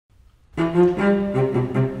Welcome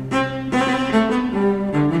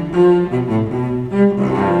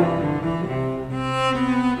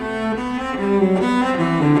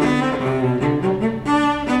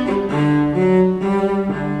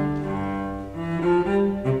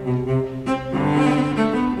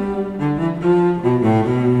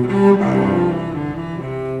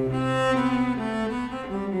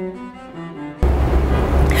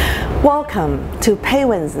to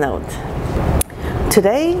Peiwen's Note.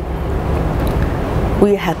 Today,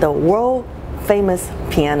 we had the world famous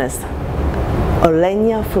pianist,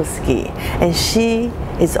 Olegna Fuschi, and she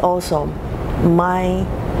is also my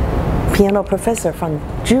piano professor from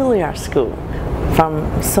Juilliard School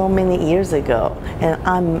from so many years ago. And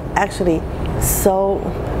I'm actually so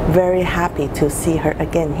very happy to see her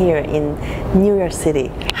again here in New York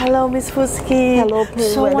City. Hello, Miss Fuschi. Hello,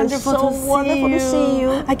 Peiwen. So wonderful, to see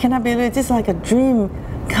you. I cannot believe it. This is like a dream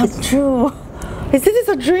come true. Is this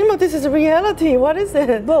a dream or this is a reality? What is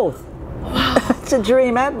it? Both. Wow. It's a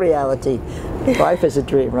dream and reality. Life is a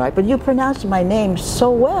dream, right? But you pronounced my name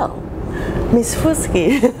so well. Miss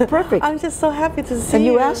Fuschi. Perfect. I'm just so happy to see you. And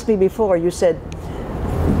you asked me before, you said,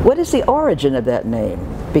 what is the origin of that name?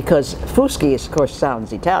 Because Fuschi, of course,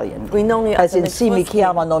 sounds Italian. We know you as in Si mi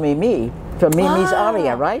chiama no mi, from Mimi's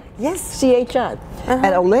aria, right? Yes. C-H-I. And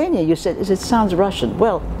Olegna, you said, it sounds Russian.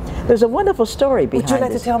 Well, there's a wonderful story behind this. Would you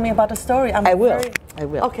like to tell me about the story? I will.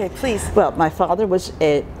 Okay, please. Well, my father was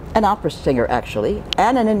an opera singer, actually,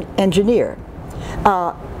 and an engineer.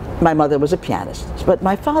 My mother was a pianist. But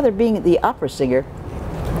my father, being the opera singer,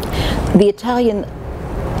 the Italian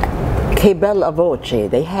che bella voce,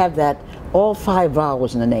 they have that all 5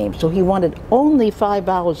 vowels in the name. So he wanted only 5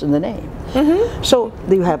 vowels in the name. So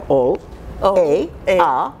you have O, A,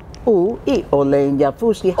 U, I, Olegna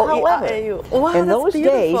Fuschi. However, in those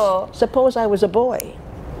days, suppose I was a boy.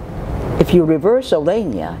 If you reverse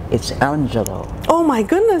Olegna, it's Angelo. Oh my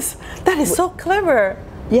goodness, that is so clever.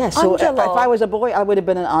 Yes, so if I was a boy, I would have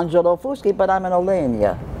been an Angelo Fuschi, but I'm an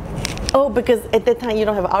Olegna. Oh, because at that time you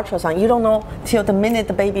don't have ultrasound. You don't know till the minute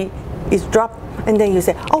the baby is dropped, and then you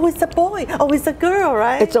say, oh, it's a boy, oh, it's a girl,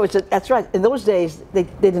 right? That's right. In those days, they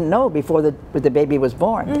didn't know before the baby was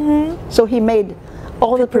born. So he made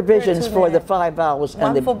all the provisions for the 5 vowels.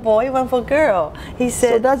 One for boy, one for girl. He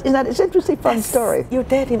said. So it's an interesting, fun story. Your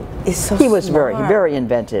daddy is so He was smart. very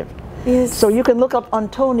inventive. Yes. So you can look up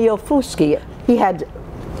Antonio Fuschi. He had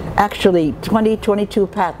actually 22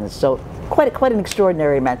 patents. So quite an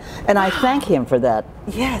extraordinary man. And I thank him for that.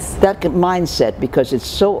 Yes. That mindset, because it's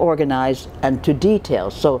so organized and to detail.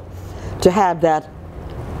 So to have that,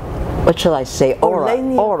 what shall I say,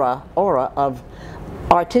 aura of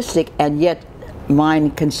artistic and yet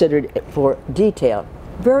mind considered for detail.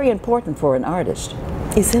 Very important for an artist.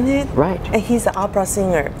 Isn't it? Right. And he's an opera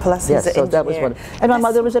singer, plus he's an so engineer. That was one. And my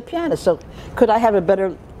mother was a pianist, so could I have a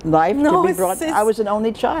better life to be brought? I was an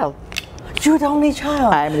only child. You're the only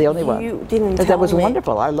child? I'm the only one. You didn't tell me. That was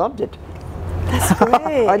wonderful. I loved it. That's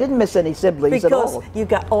great. I didn't miss any siblings at all. Because you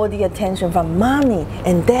got all the attention from mommy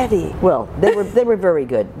and daddy. Well, they were very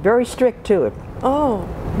good. Very strict too. Oh.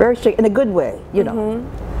 Very strict in a good way, you know.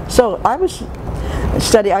 So I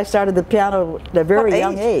started the piano at a very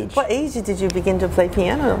young age. What age did you begin to play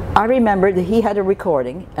piano? I remember that he had a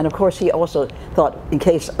recording, and of course he also thought, in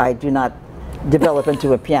case I do not develop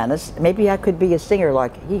into a pianist, maybe I could be a singer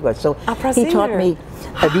like he was. So he taught me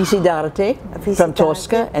Avisi d'arte from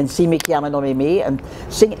Tosca and Si mi chiama no mi, and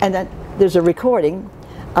sing. And then there's a recording.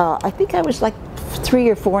 I think I was like 3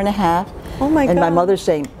 or 4 and a half. Oh my God! And my mother's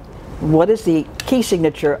saying, "What is the key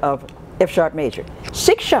signature of F sharp major?"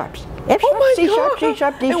 6 sharps. F sharp, C sharp, G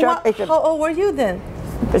sharp, D sharp, A sharp. How old were you then?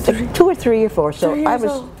 2 or 3 or 4. So I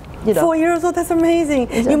was, you know. 4 years old. That's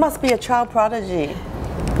amazing. You must be a child prodigy.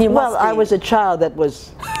 Well, I was a child that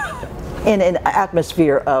was in an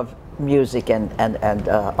atmosphere of music and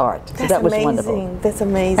art. So that was wonderful. That's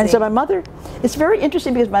amazing. And so my mother, it's very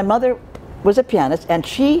interesting because my mother was a pianist, and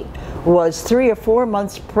she was 3 or 4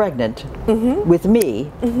 months pregnant with me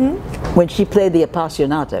when she played the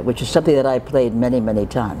Appassionata, which is something that I played many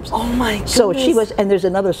times. Oh my goodness. So she was, and there's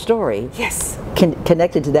another story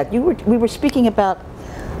connected to that. We were speaking about,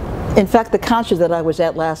 in fact, the concert that I was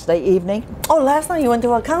at last evening. Oh, last night you went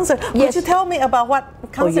to a concert. Yes. Could you tell me about what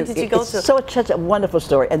concert did you go to? It's such a wonderful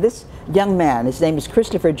story. And this young man, his name is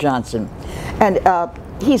Christopher Johnson, and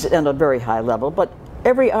he's on a very high level, but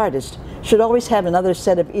every artist should always have another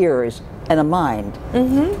set of ears and a mind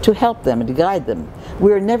to help them and to guide them.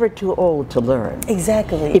 We're never too old to learn.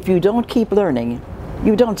 Exactly. If you don't keep learning,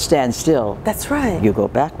 you don't stand still. That's right. You go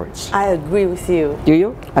backwards. I agree with you. Do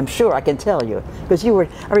you? I'm sure I can tell you. Because you were,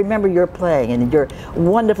 I remember your playing and your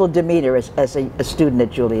wonderful demeanor as a student at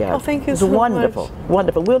Juilliard. Oh, thank you It was so wonderful, much.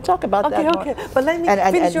 Wonderful. We'll talk about that more. Okay, but let me and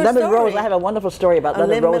finish your Lemon story. Rose, I have a wonderful story about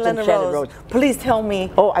Lemon Rose and Shannon Rose. Please tell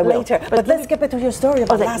me I will. later. But let's get back to your story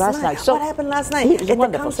about last night. So what happened last night? It was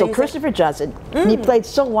wonderful. So Christopher Johnson, he played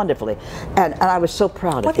so wonderfully, and I was so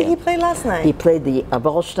proud of him. What did he play last night? He played the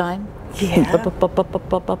Waldstein. Yeah. And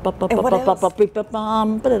what else?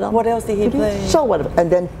 What else did he play? So wonderful.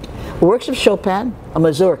 And then works of Chopin, a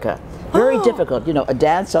mazurka. Very difficult, you know, a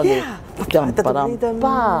dance on the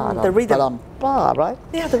rhythm, right?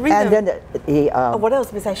 Yeah, the rhythm. And then the what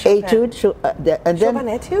else besides Chopin? Etude, and then Chopin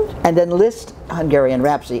Etude? And then Liszt Hungarian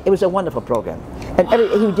Rhapsody. It was a wonderful program. And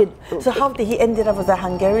he did. So how did he ended up with the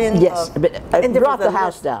Hungarian? Yes, but brought the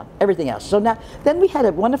house down. Everything else. So now, then we had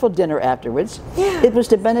a wonderful dinner afterwards. Yeah. It was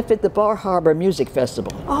to benefit the Bar Harbor Music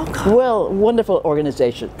Festival. Oh God. Well, wonderful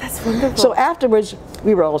organization. That's wonderful. So afterwards,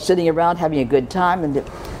 we were all sitting around having a good time, and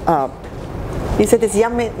you said this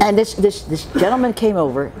young man. and this gentleman came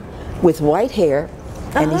over with white hair,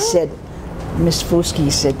 and he said, "Miss Fuschi," he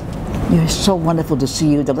said, "You're so wonderful to see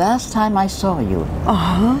you. The last time I saw you,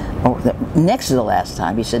 next to the last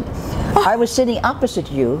time," he said, "I was sitting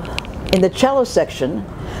opposite you in the cello section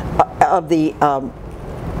of the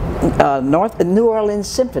New Orleans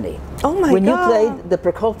Symphony. Oh my when God. you played the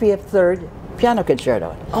Prokofiev Third Piano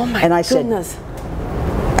Concerto." Oh my and I goodness.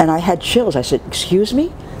 said, and I had chills. I said, "Excuse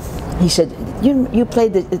me?" He said, "You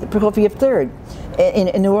played the Prokofiev Third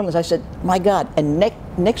in New Orleans." I said, "My God!" And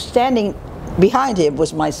next standing behind him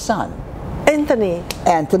was my son, Anthony.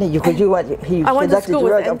 Anthony. He I went to conducted school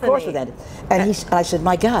with of course, with Anthony. Anthony. And I said,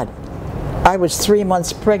 "My God, I was 3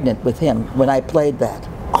 months pregnant with him when I played that."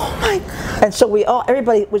 Oh my God. And so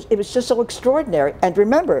everybody it was just so extraordinary. And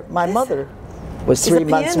remember, my mother was 3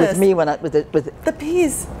 months with me when with the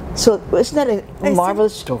piece. So isn't that a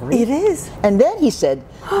marvelous story? It is. And then he said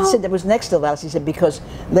that was next to last. He said, because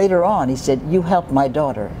later on, he said, "You helped my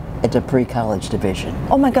daughter at the pre-college division."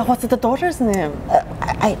 Oh my God, what's the daughter's name?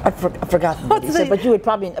 I forgot what he said, but you would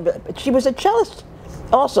probably. She was a cellist,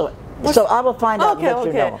 also. So I will find out and let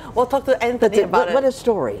you know. We'll talk to Anthony about it. What a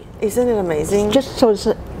story! Isn't it amazing? Just so it's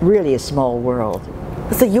really a small world.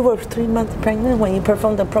 So you were 3 months pregnant when you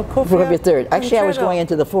performed the Prokofiev Third. Actually, I was going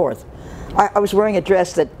into the fourth. I was wearing a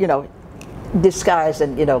dress that, you know, disguised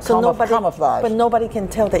and, you know, camouflage. But nobody can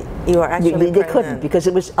tell that you are actually pregnant. They couldn't, because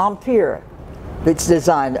it was Empire, its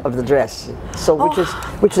design of the dress. So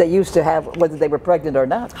which they used to have whether they were pregnant or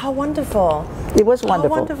not. How wonderful! It was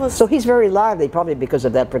wonderful. How wonderful. So he's very lively, probably because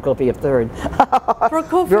of that Prokofiev Third.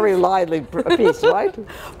 Prokofiev. Very lively piece, right?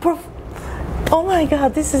 Oh my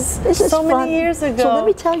God, this is so fun. many years ago. So let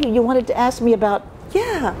me tell you, you wanted to ask me about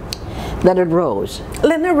Leonard Rose.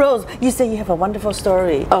 Leonard Rose, you say you have a wonderful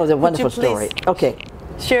story. Oh, the wonderful story. Okay.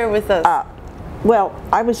 Share with us. Well,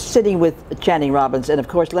 I was sitting with Channing Robbins, and of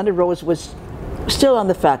course Leonard Rose was still on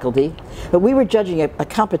the faculty, but we were judging a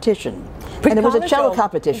competition. And it was a cello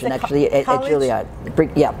competition, actually, at Juilliard.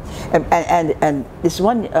 Yeah. And this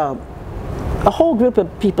one, a whole group of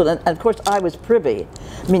people, and of course I was privy,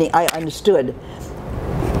 meaning I understood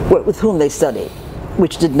with whom they studied,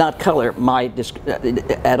 which did not color my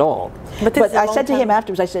at all. But I said to him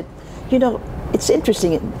afterwards, I said, "You know, it's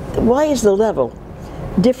interesting. Why is the level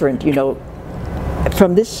different, you know,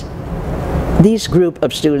 from these group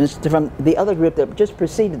of students from the other group that just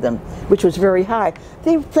preceded them, which was very high?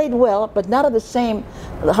 They played well, but not at the same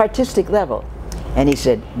artistic level." And he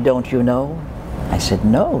said, "Don't you know?" I said,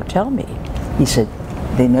 "No, tell me." He said,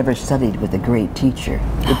 "They never studied with a great teacher.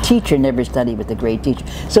 The teacher never studied with a great teacher."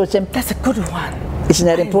 So that's a good one. Isn't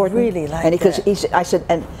that important? I really like that. I said,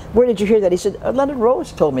 "And where did you hear that?" He said, "Leonard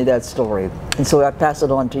Rose told me that story." And so I passed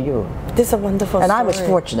it on to you. This is a wonderful story. And I was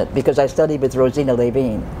fortunate because I studied with Rosina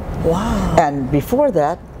Levine. Wow. And before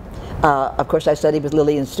that, of course, I studied with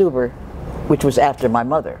Lillian Stuber, which was after my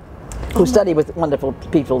mother, who studied with wonderful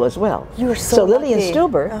people as well. You were so Lillian lucky.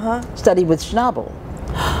 Stuber studied with Schnabel.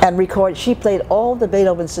 And she played all the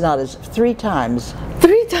Beethoven sonatas 3 times.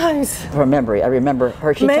 3 times? From memory. I remember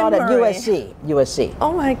her. She taught at USC.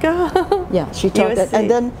 Oh my God. Yeah, she taught that. And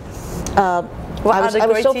then I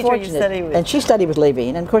was so fortunate. And she studied with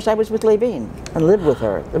Levine. And of course I was with Levine and lived with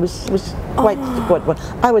her. It was quite,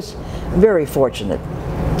 I was very fortunate.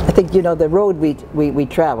 I think, you know, the road we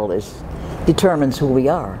travel determines who we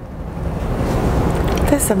are.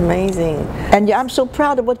 That's amazing. And yeah, I'm so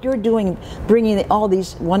proud of what you're doing, bringing all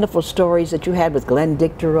these wonderful stories that you had with Glenn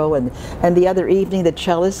Dicterow and the other evening, the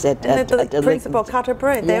cellists at the principal Carter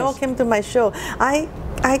Bray. They all came to my show.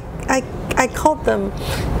 I called them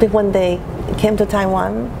when they came to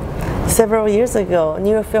Taiwan several years ago.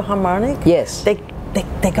 New York Philharmonic. Yes.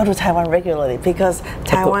 They go to Taiwan regularly because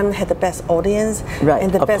Taiwan had the best audience, right, and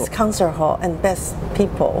the best concert hall, and best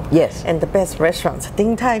people, yes, and the best restaurants.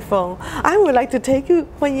 Din Tai Fung. I would like to take you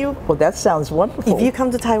when you. Well, that sounds wonderful. If you come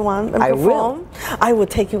to Taiwan and perform, I will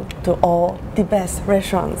take you to all the best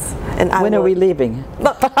restaurants. And when are we leaving?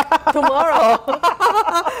 Tomorrow.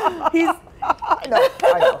 I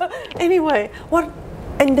know. Anyway, what?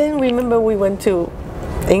 And then remember we went to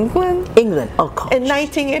England? England, oh gosh. In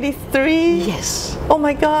 1983? Yes. Oh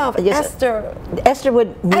my God, yes.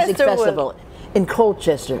 Esterwood Music Festival in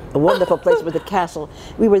Colchester, a wonderful place with a castle.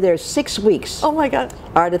 We were there 6 weeks. Oh my God.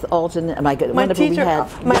 Ardith Alton, my wonderful teacher, we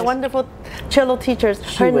had. my wonderful cello teacher,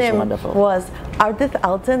 her name was Ardith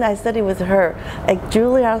Alton. I studied with her at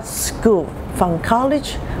Juilliard School from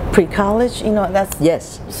college, pre-college, you know,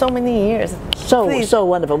 that's so many years. So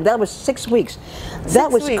wonderful. That was 6 weeks.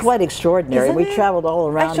 That was quite extraordinary. Isn't we it? traveled all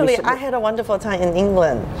around. Actually, I had a wonderful time in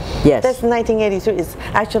England. Yes. That's 1983. It's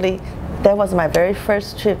actually, that was my very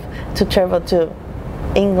first trip to travel to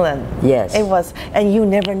England. Yes. It was, and you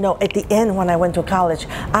never know. At the end, when I went to college,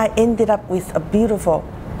 I ended up with a beautiful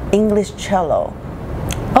English cello.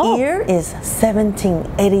 Oh. Year is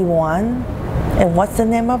 1781. And what's the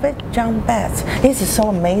name of it? John Betts. This is so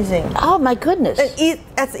amazing. Oh my goodness.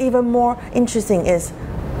 That's even more interesting is,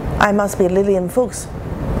 I must be Lillian Fuchs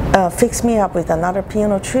fixed me up with another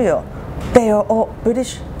piano trio. They are all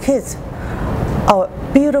British kids. A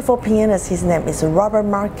beautiful pianist, his name is Robert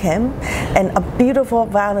Markham, and a beautiful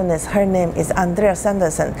violinist, her name is Andrea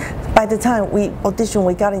Sanderson. By the time we auditioned,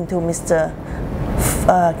 we got into Mr.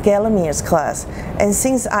 Galamir's class, and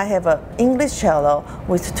since I have an English cello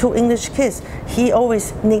with 2 English kids, he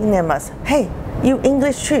always nicknamed us, "Hey, you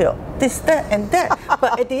English trio, this, that, and that."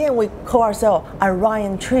 But at the end, we call ourselves a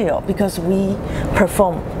Ryan Trio because we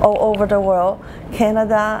perform all over the world: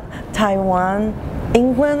 Canada, Taiwan,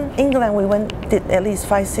 England. We did at least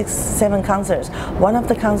 5, 6, 7 concerts. One of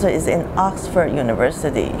the concerts is in Oxford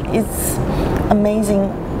University. It's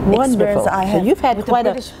amazing. Wonderful. I have. So you've had quite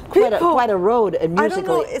a road musically. I don't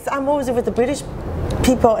know. I'm always with the British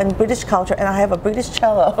people and British culture, and I have a British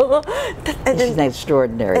cello. Isn't that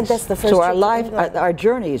extraordinary? And that's the first. So our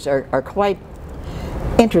journeys are quite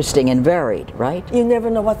interesting and varied, right? You never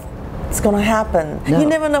know what's going to happen. No. You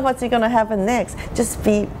never know what's going to happen next. Just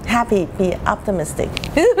be happy, be optimistic.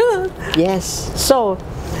 Yes. So,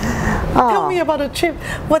 tell me about a trip.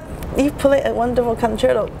 What you play a wonderful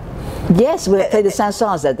concerto. Yes, we played the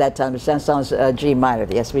Saint-Saëns at that time, the Saint-Saëns G minor.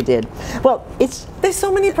 Yes, we did. Well, there's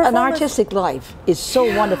so many performances. An artistic life is so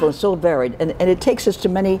wonderful and so varied, and it takes us to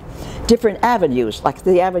many different avenues, like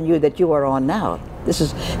the avenue that you are on now.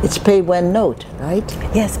 It's Peiwen Note, right?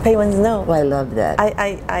 Yes, Peiwen's Note. Oh, I love that.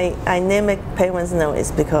 I name it Peiwen's Note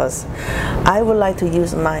is because I would like to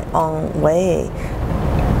use my own way.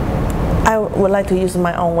 I would like to use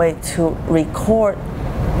my own way to record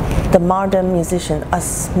the modern musician,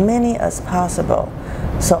 as many as possible.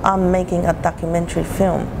 So I'm making a documentary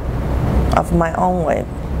film of my own way.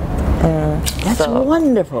 That's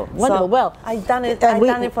wonderful. Wonderful. So well, I've done it. I've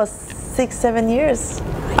done it for 6, 7 years.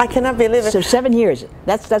 I cannot believe it. So 7 years.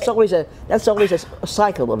 That's always a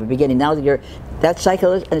cycle of a beginning. Now that that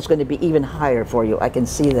cycle is, and it's going to be even higher for you. I can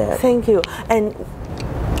see that. Thank you. And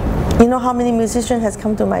you know how many musicians has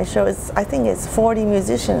come to my show? I think it's 40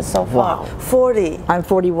 musicians so far. Wow. 40. I'm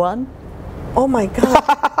 41. Oh my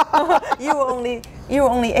God. you were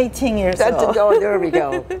only 18 years old. Oh, there we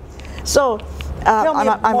go. So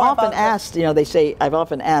I'm often asked, you know, they say, I've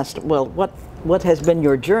often asked, well, what has been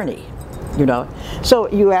your journey? You know, so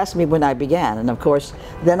you asked me when I began, and of course,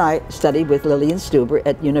 then I studied with Lillian Stuber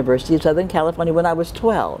at University of Southern California when I was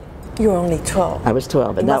 12. You were only 12. I was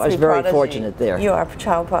 12, and I was very fortunate there. You are a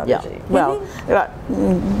child prodigy. Yeah. Well,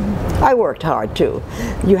 I worked hard too.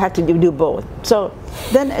 You had to do both. So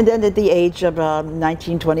then at the age of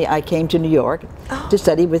 19, 20, I came to New York to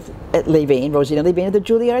study with Rosina Levine at the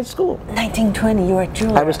Juilliard School. 1920, you were at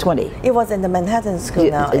Juilliard. I was 20. It was in the Manhattan School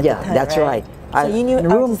now. Yeah, that's right. So you knew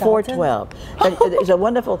room 412. It's a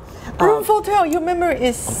wonderful. Room 412. Your memory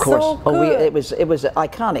is so good. Oh, it was an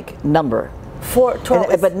iconic number.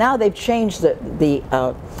 412. But now they've changed the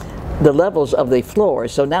levels of the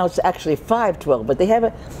floors, so now it's actually 512. But they have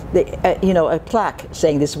a plaque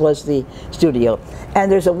saying this was the studio. And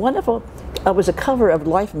there's a wonderful. It was a cover of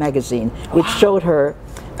Life magazine, which showed her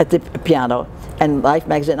at the piano, and Life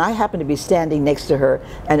magazine. I happened to be standing next to her,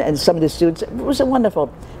 and some of the students. It was a wonderful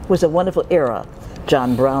era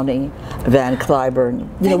John Browning, Van Cliburn.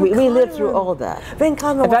 You know, we lived through all that. Van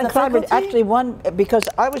Cliburn was Van the Cliburn faculty? actually won because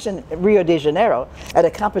I was in Rio de Janeiro at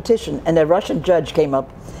a competition, and a Russian judge came up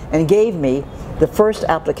and gave me the first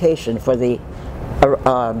application for the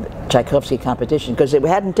Tchaikovsky competition because it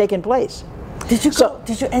hadn't taken place. Did you go?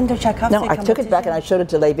 Did you enter Tchaikovsky? No, I took it back and I showed it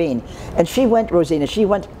to Levine, and she went, Rosina. She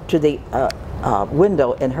went to the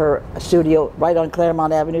window in her studio right on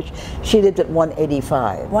Claremont Avenue. She lived at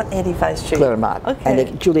 185. 185 Street. Claremont. Okay. And the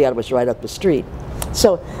Juilliard was right up the street.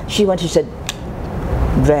 So she went. She said,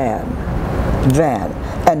 Van,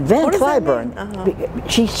 and Van Cliburn.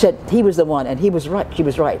 She said he was the one, and he was right. She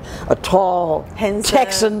was right. A tall Handsome,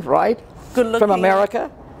 Texan, right? Good looking. From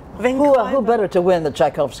America. Who better to win the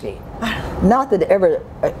Tchaikovsky? Not that ever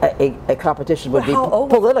a competition would be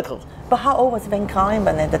political. But how old was Van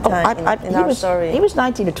Cliburn at the time in our story? He was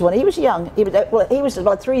 19 or 20. He was young. He was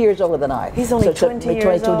about 3 years older than I. He's only 20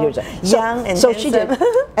 years old. Young and so she did.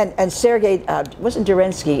 And Sergei, wasn't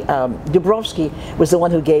Derensky, Dubrovsky was the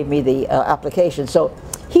one who gave me the application. So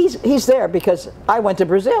he's there because I went to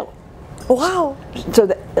Brazil. Wow. So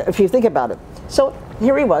if you think about it. So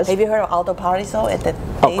here he was. Have you heard of Aldo Pariso at that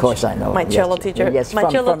age? Of course I know. My cello teacher. Yes, my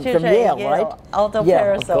cello teacher from Yale, right? Aldo Pariso.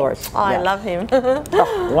 Pariso. Of course. Oh, I love him.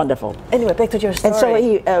 Oh, wonderful. Anyway, back to your story. And so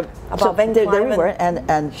he, about Van Cliburn. There we were,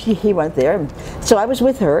 and he went there. And so I was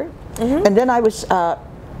with her, and then I was,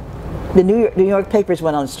 the New York papers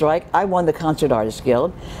went on strike. I won the Concert Artists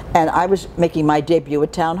Guild, and I was making my debut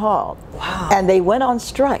at Town Hall. Wow. And they went on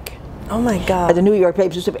strike. Oh my God. At the New York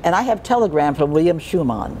papers, and I have telegram from William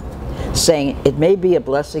Schumann saying it may be a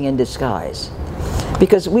blessing in disguise.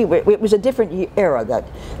 Because it was a different era that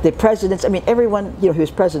the presidents, I mean everyone, you know, he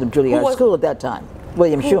was president of Juilliard School at that time,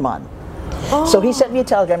 William Schumann. Oh, so he sent me a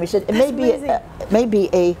telegram, he said it may be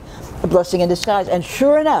a blessing in disguise, and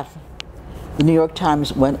sure enough, the New York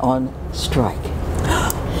Times went on strike.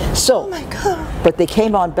 So, oh my God. But they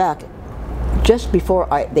came on back just before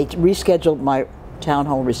they rescheduled my town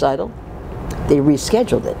hall recital. They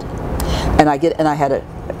rescheduled it. And I had an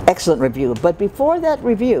excellent review. But before that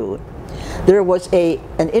review, there was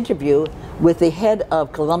an interview with the head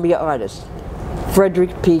of Columbia Artists,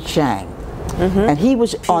 Frederick P. Chang. And he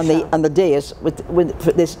was on the dais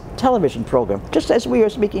with this television program, just as we are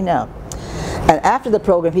speaking now. And after the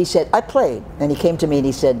program, he said, I played. And he came to me and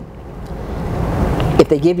he said, if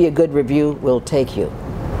they give you a good review, we'll take you.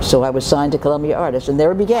 So I was signed to Columbia Artists, and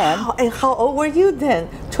there it began. Wow. And how old were you then?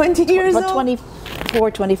 20 years old? 24,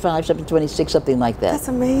 25, something, 26, something like that. That's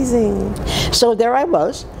amazing. So there I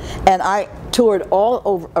was, and I toured all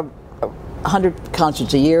over 100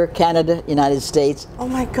 concerts a year, Canada, United States. Oh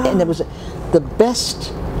my God. And it was the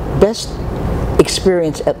best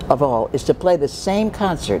experience of all is to play the same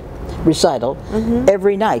concert recital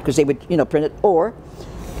every night, because they would, you know, print it, or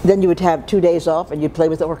then you would have 2 days off and you'd play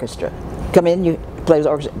with the orchestra. Come in, you play with the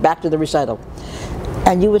orchestra, back to the recital.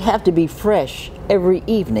 And you would have to be fresh every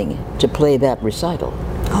evening to play that recital.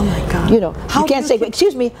 Oh my God. You know, you can't say,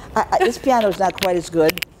 excuse me, this piano's not quite as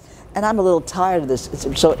good, and I'm a little tired of this.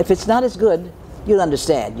 So if it's not as good, you'll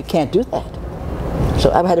understand. You can't do that.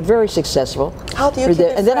 So I had a very successful. How do you keep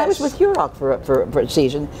it And then I fresh? was with Hurock for a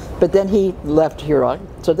season, but then he left Hurock,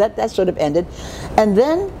 so that sort of ended. And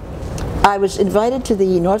then I was invited to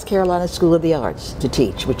the North Carolina School of the Arts to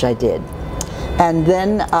teach, which I did. And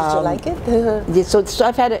then did you like it? so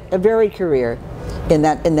I've had a varied career in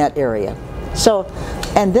that area. So,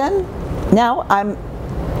 and then now I'm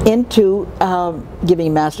into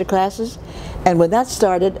giving master classes, and when that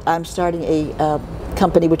started, I'm starting a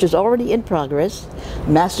company which is already in progress,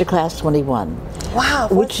 Masterclass 21. Wow,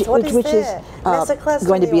 which is Masterclass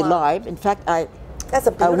going to be 21. live. In fact, That's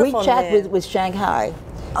a beautiful we chat name. with Shanghai.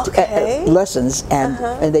 Okay. Lessons,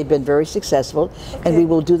 and they've been very successful, and we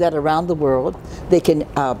will do that around the world. They can,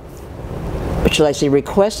 shall I say,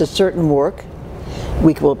 request a certain work.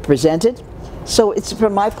 We will present it. So it's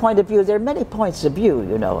from my point of view. There are many points of view,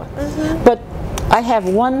 you know, but I have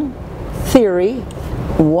one theory.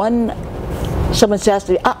 Someone asked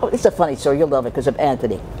me, it's a funny story. You'll love it because of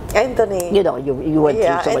Anthony. Anthony. You know, you went through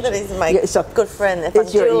so much. Anthony's my good friend from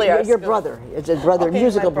It's Juilliard your School. brother. It's a brother, Okay,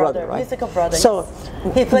 musical my brother, right? Musical brother. So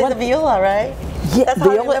he plays the viola, right? Yeah, That's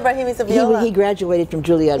how I remember him. He's a viola. He graduated from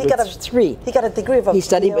Juilliard with 3. He got a degree of He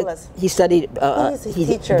studied violas. He studied Who is his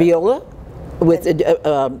teacher? viola with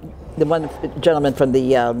the one gentleman from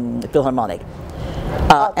the Philharmonic.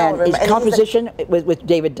 And his composition with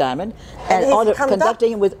David Diamond, and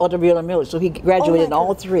conducting with Otto Miller. So he graduated in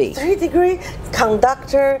all three. 3 degree,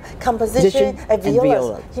 conductor, composition, and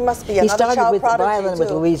viola. He must be another child prodigy. He started with violin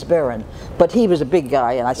with Louise Barron, but he was a big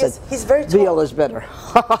guy, and I said, he's very tall. Viola's better.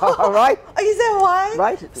 All right? Is that why?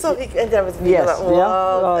 Right. So he ended up with viola. Yes.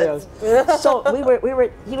 Wow, yes. So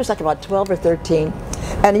he was like about 12 or 13,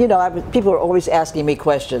 and you know, people were always asking me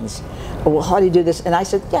questions. Well, how do you do this? And I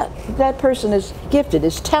said, yeah, that person is gifted,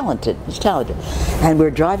 is talented, And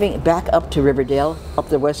we're driving back up to Riverdale, up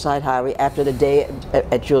the West Side Highway after the day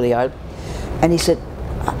at Juilliard. And he said,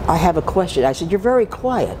 I have a question. I said, you're very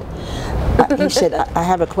quiet. He said, I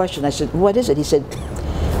have a question. I said, what is it? He said,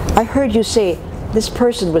 I heard you say this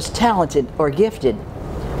person was talented or gifted.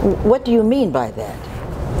 What do you mean by that?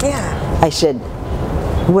 Yeah. I said,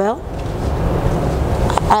 well,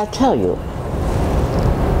 I'll tell you.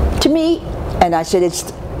 To me, and I said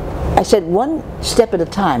one step at a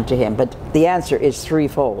time to him, but the answer is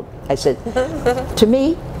threefold. I said, to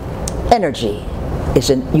me, energy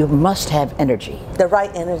is you must have energy. The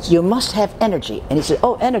right energy. You must have energy. And he said,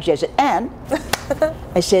 oh, energy. I said, and?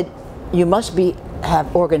 I said, you must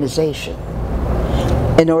have organization.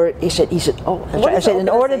 He said, oh, I said, in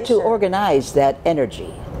order to organize that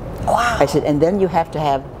energy. Wow. I said, and then you have to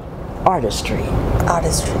have artistry.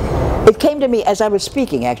 Artistry. It came to me as I was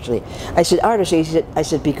speaking, actually. I said, artistry, I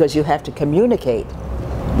said, because you have to communicate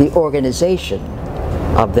the organization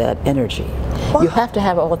of that energy. Wow. You have to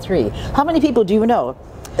have all three. How many people do you know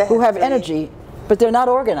who have energy, but they're not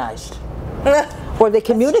organized? Or they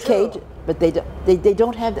communicate, but they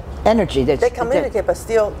don't have the energy. They communicate, but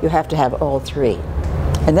still... You have to have all three.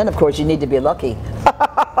 And then, of course, you need to be lucky.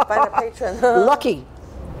 Find a patron. Lucky,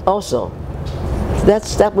 also.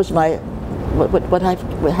 That was what I've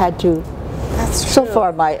had to. That's true. So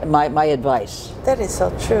far, my advice. That is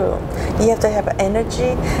so true. You have to have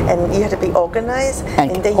energy, and you have to be organized,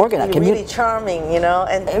 and then you have to be really charming, you know.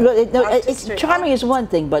 And charming is one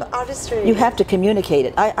thing, but artistry, you have to communicate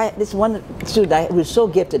it. This one student who was so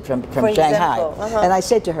gifted from Shanghai, and I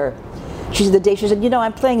said to her, she said, you know,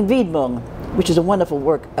 I'm playing Widmung, which is a wonderful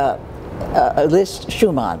work, Liszt,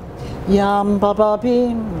 Schumann. Yam ba ba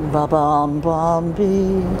bim ba bam bam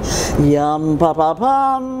bim yam ba ba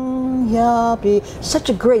bam ya bi. Such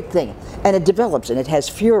a great thing, and it develops and it has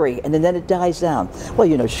fury, and then it dies down. Well,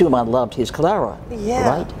 you know, Schumann loved his Clara,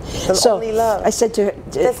 right? So only love. I said to her,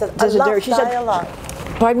 "There's a love dialogue."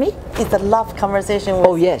 Pardon me? It's a love conversation.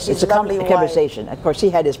 With yes, it's a conversation. Of course, he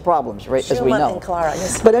had his problems, right? Schumann as we know. And Clara.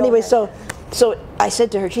 Yes, but anyway, so I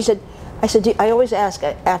said to her, I said, I always ask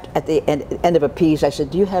at the end of a piece, I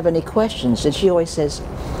said, do you have any questions? And she always says,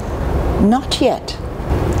 not yet.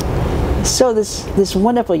 So this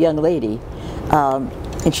wonderful young lady,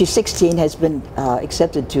 and she's 16, has been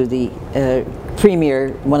accepted to the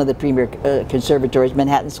one of the premier conservatories,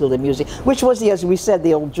 Manhattan School of Music, which was, as we said,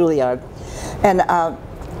 the old Juilliard. And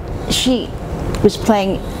she was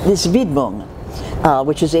playing this Widmung,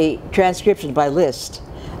 which is a transcription by Liszt.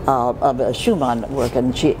 Of a Schumann work,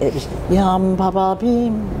 and it was yam ba ba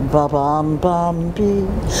bim ba bam bam bim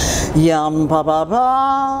yam ba ba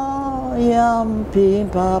ba yam bim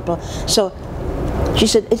ba ba. So she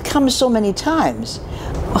said, it comes so many times.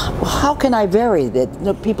 How can I vary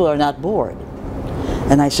that people are not bored?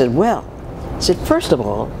 And I said, first of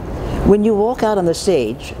all, when you walk out on the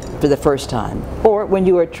stage for the first time, or when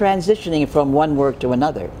you are transitioning from one work to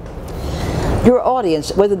another, your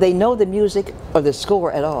audience, whether they know the music or the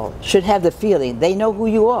score at all, should have the feeling they know who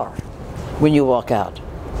you are when you walk out.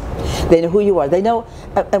 They know who you are. They know,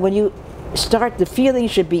 and when you start, the feeling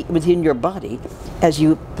should be within your body as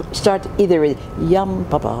you start either yum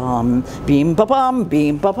ba bam, beam ba bam,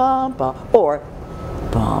 beam ba bam ba, or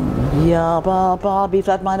bam ya ba ba, B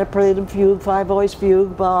flat minor prelude fugue, 5 voice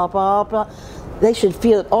fugue ba ba ba. They should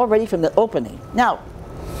feel it already from the opening. Now,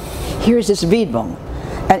 here's this Widmung.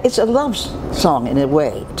 And it's a love song in a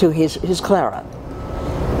way to his Clara.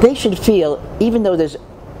 They should feel, even though there's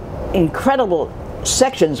incredible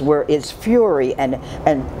sections where it's fury and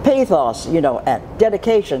pathos, you know, and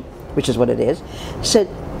dedication, which is what it is, said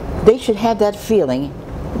they should have that feeling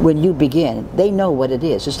when you begin. They know what it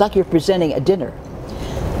is. It's like you're presenting a dinner.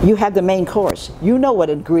 You have the main course. You know what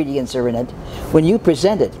ingredients are in it when you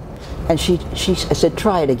present it. And she said,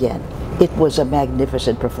 try it again. It was a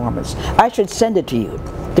magnificent performance. I should send it to you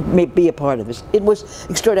to be a part of this. It was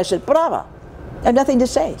extraordinary. I said, brava. I have nothing to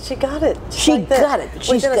say. She got it. She got it.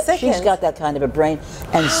 She's got that kind of a brain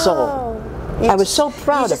and soul. I was so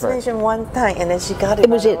proud of her. You just mentioned one time, and then she got it. It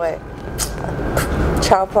was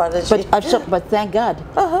Child prodigy. But thank God.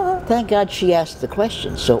 Thank God she asked the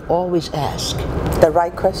questions. So always ask the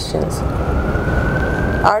right questions.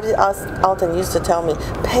 Artist Alton used to tell me,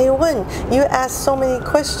 Peiwen, you ask so many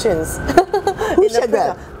questions. Who said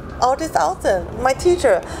that? Artist Alton, my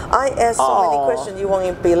teacher. I asked so many questions you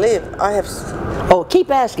won't believe. I have. Oh,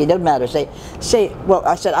 keep asking. Doesn't matter. Say. Well,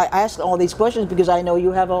 I said I asked all these questions because I know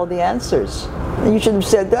you have all the answers. You should have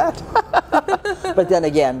said that. But then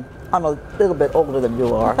again, I'm a little bit older than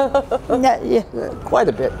you are. Yeah, quite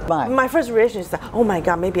a bit. My first reaction is that, oh my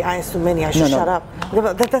God, maybe I asked too many. I should shut up.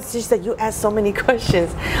 That's just that you asked so many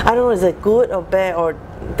questions. I don't know, is it good or bad or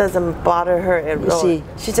doesn't bother her at all? See,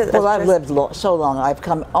 she just, well, I've lived so long. I've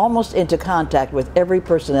come almost into contact with every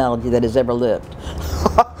personality that has ever lived.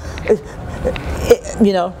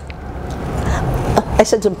 You know, I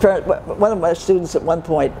said to one of my students at one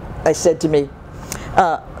point, I said to me,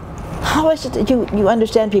 how is it that you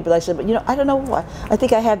understand people? I said, but you know, I don't know why. I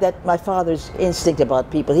think I have that, my father's instinct about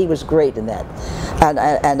people. He was great in that.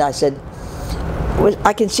 And I said,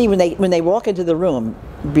 I can see when they walk into the room,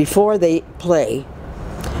 before they play,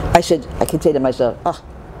 I said, I can say to myself,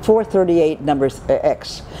 438 number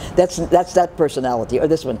X. That's that personality, or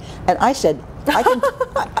this one. And I said, I can,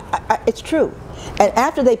 it's true. And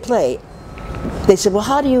after they play, they said, well,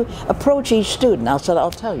 how do you approach each student? I said,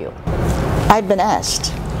 I'll tell you. I've been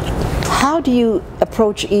asked, how do you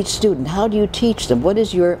approach each student? How do you teach them? What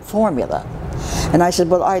is your formula? And I said,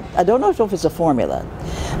 well, I don't know if it's a formula,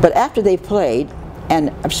 but after they've played,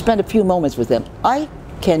 and I've spent a few moments with them, I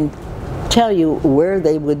can tell you where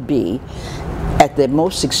they would be at the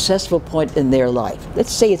most successful point in their life.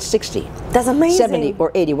 Let's say it's 60. That's amazing. 70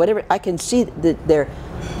 or 80, whatever. I can see the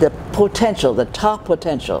potential, the top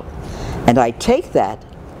potential. And I take that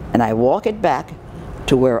and I walk it back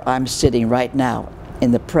to where I'm sitting right now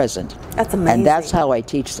in the present. That's amazing. And that's how I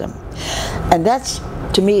teach them. And that's,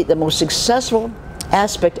 to me, the most successful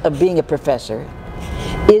aspect of being a professor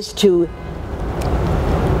is to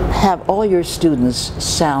have all your students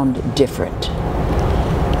sound different.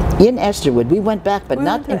 In Esterwood, we went back, but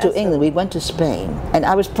not into England, we went to Spain. And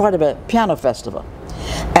I was part of a piano festival.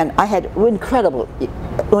 And I had incredible,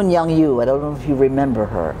 Young Yu, I don't know if you remember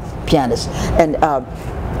her, pianist, and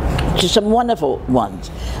just some wonderful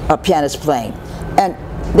ones, pianists playing. And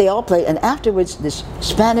they all played, and afterwards this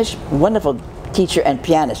Spanish wonderful teacher and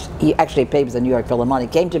pianist, he actually played with the New York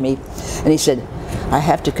Philharmonic, came to me and he said, I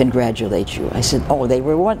have to congratulate you. I said, oh, they're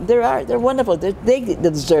wonderful, they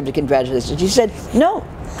deserve the congratulations. He said, no,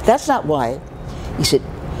 that's not why. He said,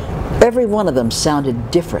 every one of them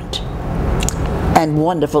sounded different and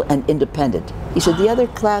wonderful and independent. He said, the other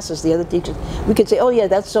classes, the other teachers, we could say, oh yeah,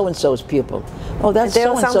 that's so-and-so's pupil. Oh, that's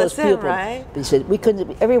so-and-so's pupil. Right? He said, we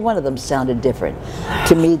couldn't, every one of them sounded different.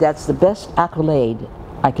 To me, that's the best accolade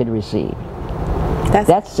I could receive.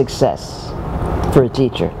 That's success for a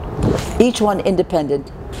teacher. Each one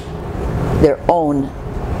independent, their own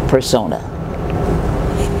persona.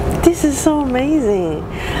 This is so amazing.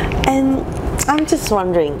 And I'm just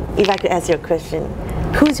wondering, if I could ask you a question,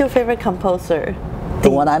 who's your favorite composer? The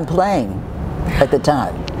one I'm playing at the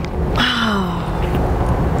time.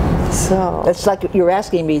 Wow. So that's like you're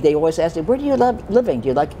asking me, they always ask me, where do you love living? Do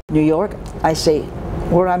you like New York? I say,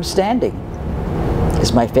 where I'm standing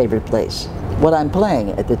is my favorite place. What I'm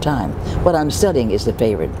playing at the time, what I'm studying is the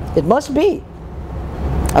favorite. It must be.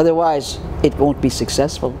 Otherwise, it won't be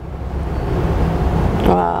successful.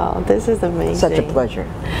 Wow, this is amazing. Such a pleasure.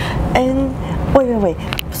 And wait.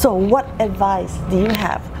 So what advice do you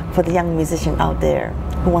have for the young musician out there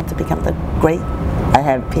who want to become the great I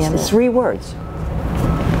have pianist? 3 words.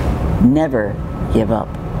 Never give up.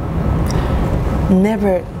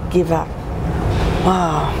 Never give up.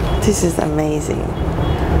 Wow, this is amazing.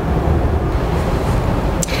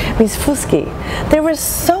 Ms. Fuschi, there were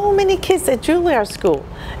so many kids at Juilliard School,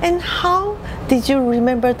 and how did you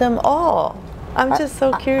remember them all? I'm just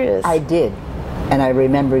so curious. I did, and I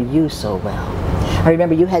remember you so well. I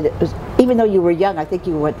remember you had, even though you were young, I think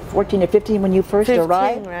you were, what, 14 or 15 when you first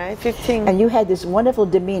arrived? 15, right? 15. And you had this wonderful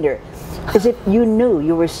demeanor, as if you knew,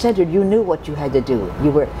 you were centered, you knew what you had to do.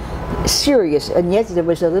 You were serious, and yet there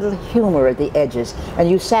was a little humor at the edges. And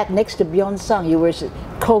you sat next to Byung-sung. You were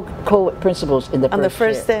co-principals in the first on the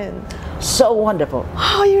first year. stand. So wonderful.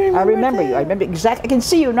 Oh, you remember I remember you. I remember exactly. I can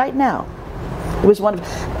see you right now. It was wonderful.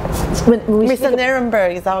 Mr.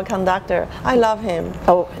 Nirenberg is our conductor. I love him.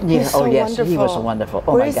 Oh, yeah. He's so yes, wonderful. He was wonderful.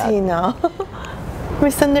 Oh, Where my God. is he now?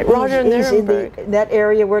 Mr. Roger Nirenberg. He's in that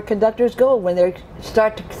area where conductors go when they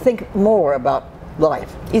start to think more about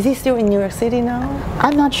life. Is he still in New York City now?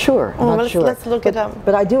 I'm not sure. Let's look it up.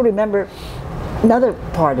 But I do remember another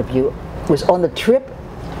part of you was on the trip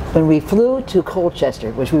when we flew to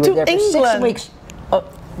Colchester, which we were there for 6 weeks.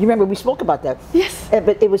 You remember we spoke about that? Yes.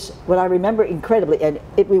 But it was what I remember incredibly, and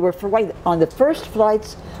we were on the first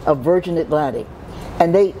flights of Virgin Atlantic,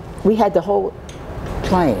 and we had the whole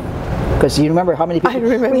plane. Because you remember how many people? I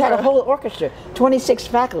remember. We had a whole orchestra, 26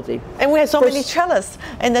 faculty. And we had so many cellists.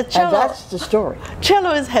 And the cello. And that's the story.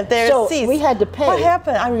 Cellists had their seats. So we had to pay. What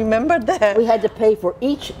happened? I remember that. We had to pay for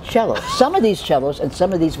each cello. Some of these cellos and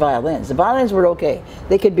some of these violins. The violins were okay.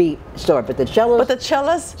 They could be stored, but the cellos. But the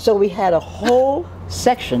cellists? So we had a whole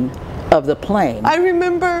section of the plane. I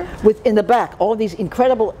remember. In the back, all these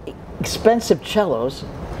incredible, expensive cellos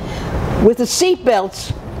with the seat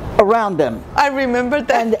belts around them. I remember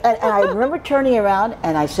that. And I remember turning around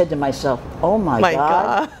and I said to myself, oh my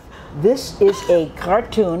God, this is a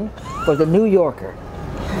cartoon for the New Yorker.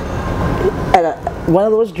 One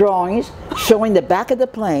of those drawings showing the back of the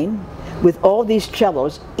plane with all these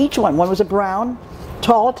cellos, each one was a brown,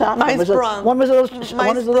 tall top. Nice brown. One was a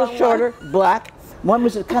little shorter, black. One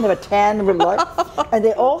was kind of a tan with light, and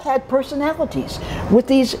they all had personalities with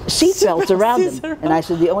these seat belts around them. And I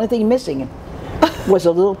said, the only thing missing was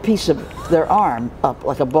a little piece of their arm up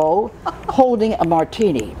like a bow, holding a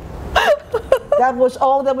martini. That was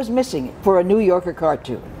all that was missing for a New Yorker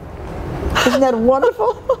cartoon. Isn't that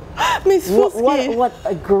wonderful? Miss Fuschi. What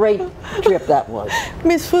a great trip that was.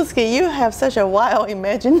 Miss Fuschi, you have such a wild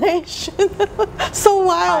imagination. So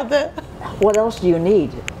wild. What else do you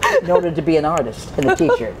need in order to be an artist and a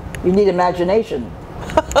teacher? You need imagination.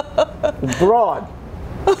 Broad,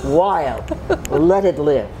 wild, let it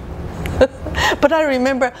live. But I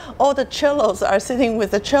remember all the cellos are sitting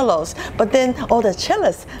with the cellos, but then all the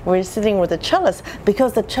cellists were sitting with the cellists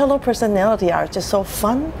because the cello personality are just so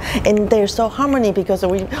fun and they're so harmony because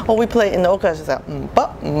we play in the orchestra,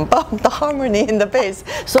 the harmony in the bass.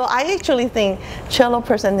 So I actually think cello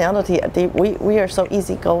personality, we are so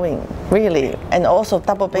easygoing, really, and also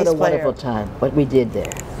double bass player. What a wonderful time, what we did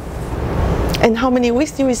there. And how many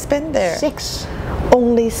weeks did we spend there? 6.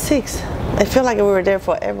 Only 6. I feel like we were there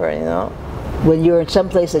forever, you know. When you're in some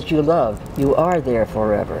place that you love, you are there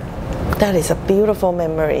forever. That is a beautiful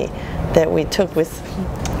memory that we took with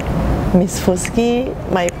Miss Fuschi,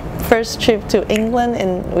 my first trip to England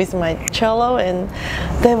and with my cello, and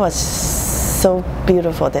that was so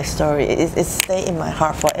beautiful, that story. It stayed in my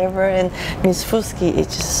heart forever, and Miss Fuschi is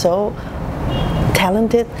just so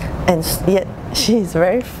talented, and yet she's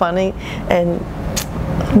very funny, and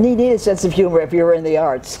you need a sense of humor if you're in the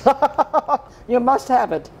arts. You must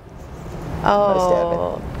have it.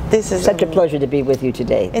 Oh, this is such a pleasure to be with you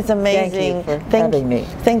today. It's amazing. Thank you for having me.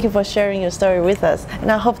 Thank you for sharing your story with us,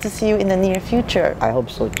 and I hope to see you in the near future. I hope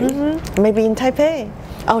so too. Maybe in Taipei.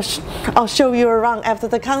 I'll show you around after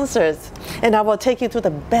the concerts, and I will take you to the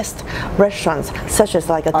best restaurants, such as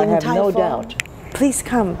like a Din Tai Fung. I have no doubt. Please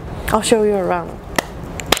come. I'll show you around.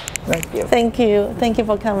 Thank you. Thank you. Thank you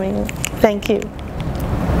for coming. Thank you.